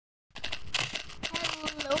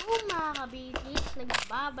mga kabigis,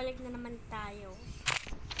 nagbabalik na naman tayo.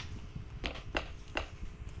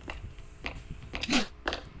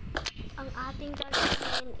 Ang ating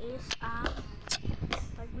gagawin is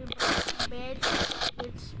pag-bed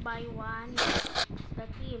each by one the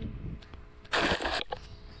team.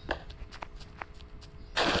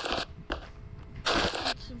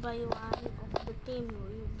 Each by one of the team,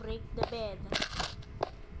 we break the bed.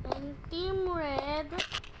 And Team Red,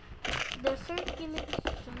 the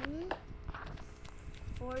circulation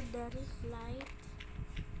for the reflight,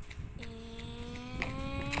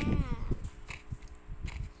 and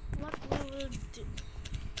what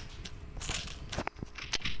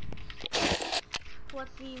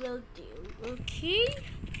we will do. Okay,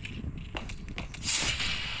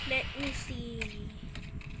 let me see.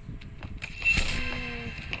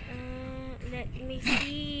 Let me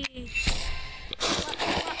see.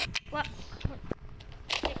 What?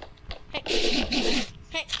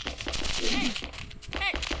 Hey.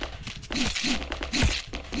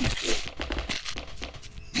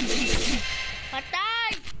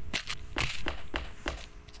 Patay!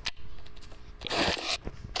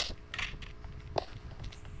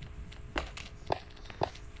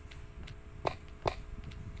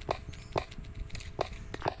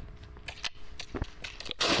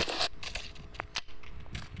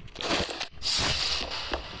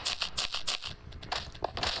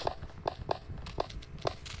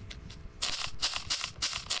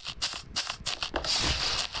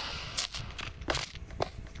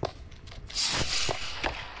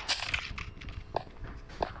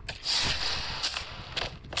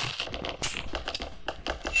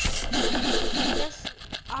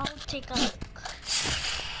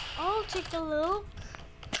 I'll take a look.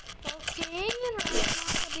 Okay, mga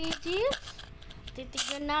kabigis.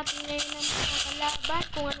 Titignan natin ngayon ang mga kalaban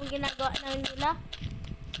kung anong ginagawa na nila.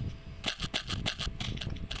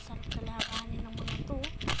 Sarap kalabanin ng mga to.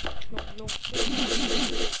 Nug-nug.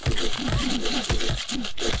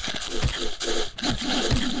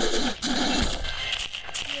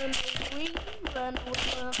 Run away mga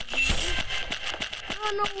kabigis.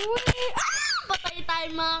 Run away! Patay tayo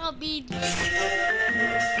mga kabigis.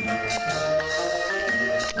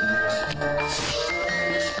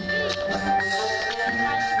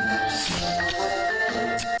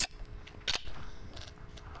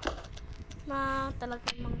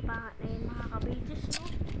 Talagang mga pangat na yun mga kabigis, no?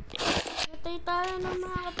 Patay tayo ng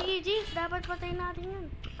mga kabigis. Dapat patay natin yun.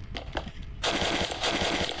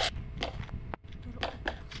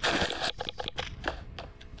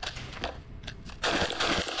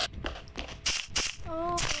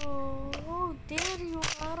 Oh, there you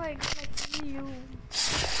are. I'm gonna kill you.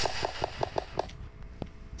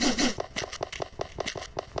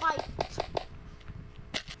 Fight!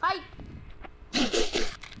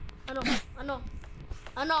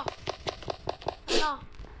 Ano?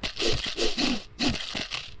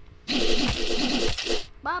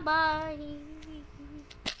 Bye-bye!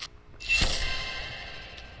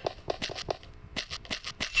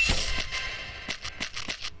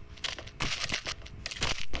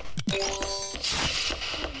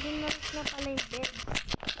 Dineros na pala yung bed.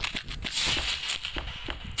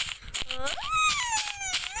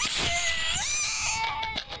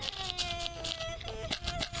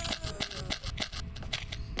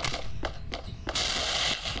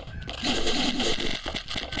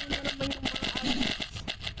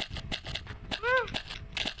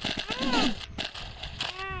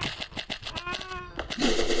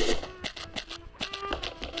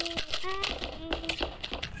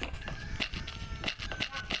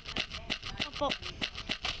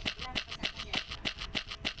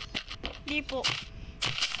 Di po.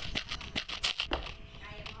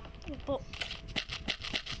 Opo.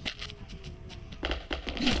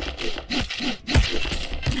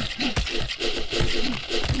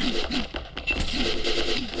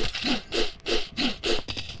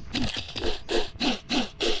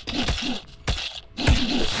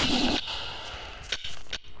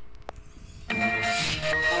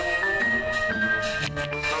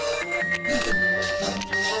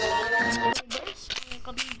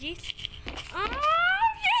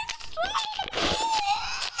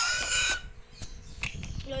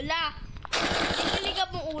 Lola, bibili ka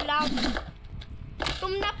pong ulam.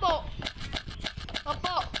 Gutom na po.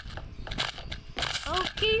 Opo.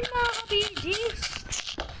 Okay mga kabigis.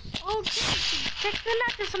 Okay, check na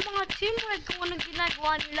natin sa mga Team Red kung anong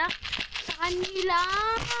ginagawa nila sa kanila.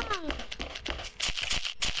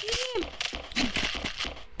 Team.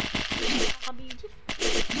 Mga kabigis.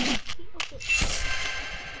 Okay.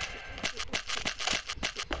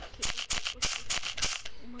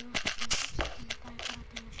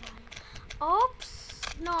 Oops!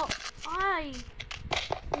 No, I.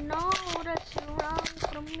 No, that's wrong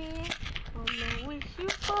from me. Oh no, wish you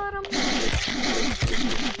for a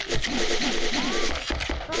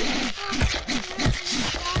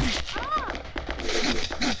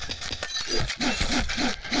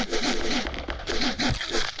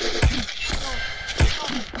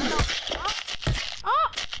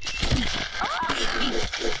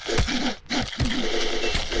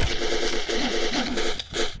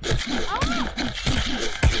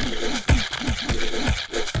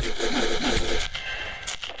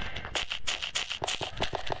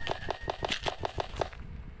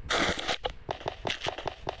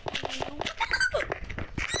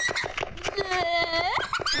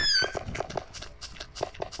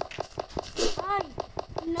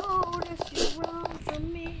No, that's wrong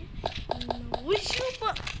from me. No, wish you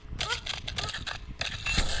for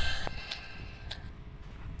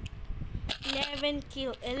 11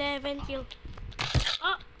 kill. 11 kill.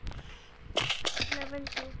 Oh, 11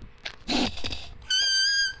 kill.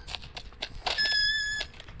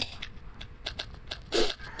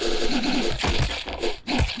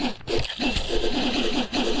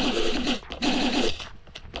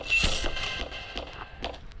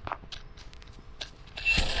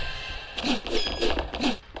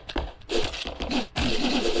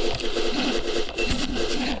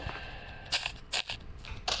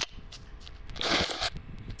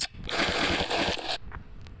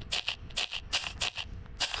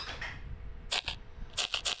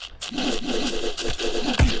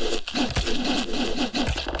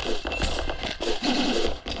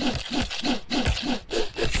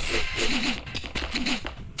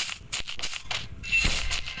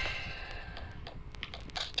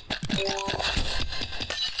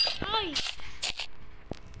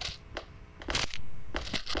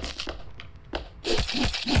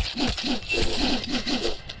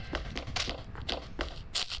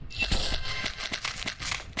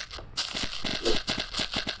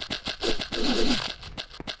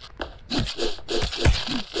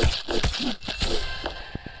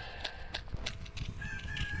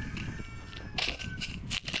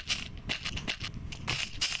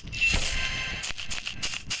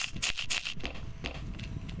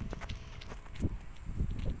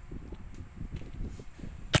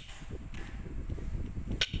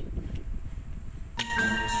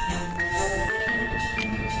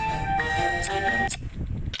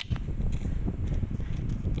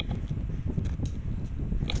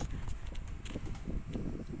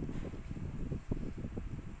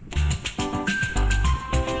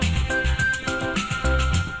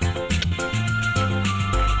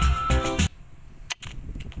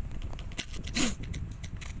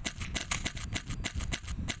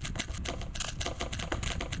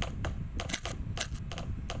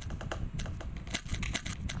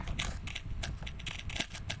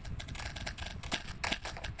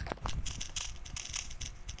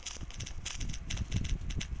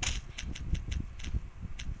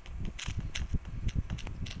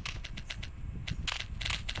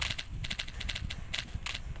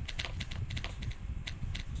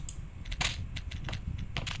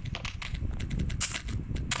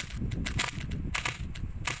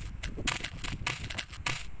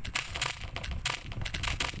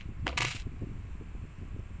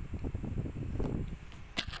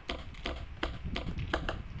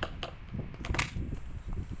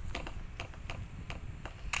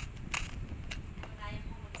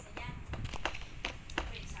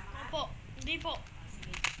 Hindi po.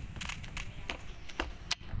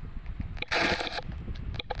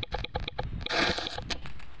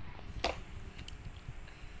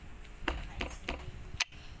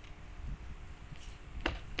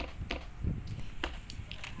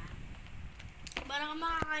 Parang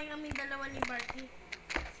makakain kami dalawa ni Barty.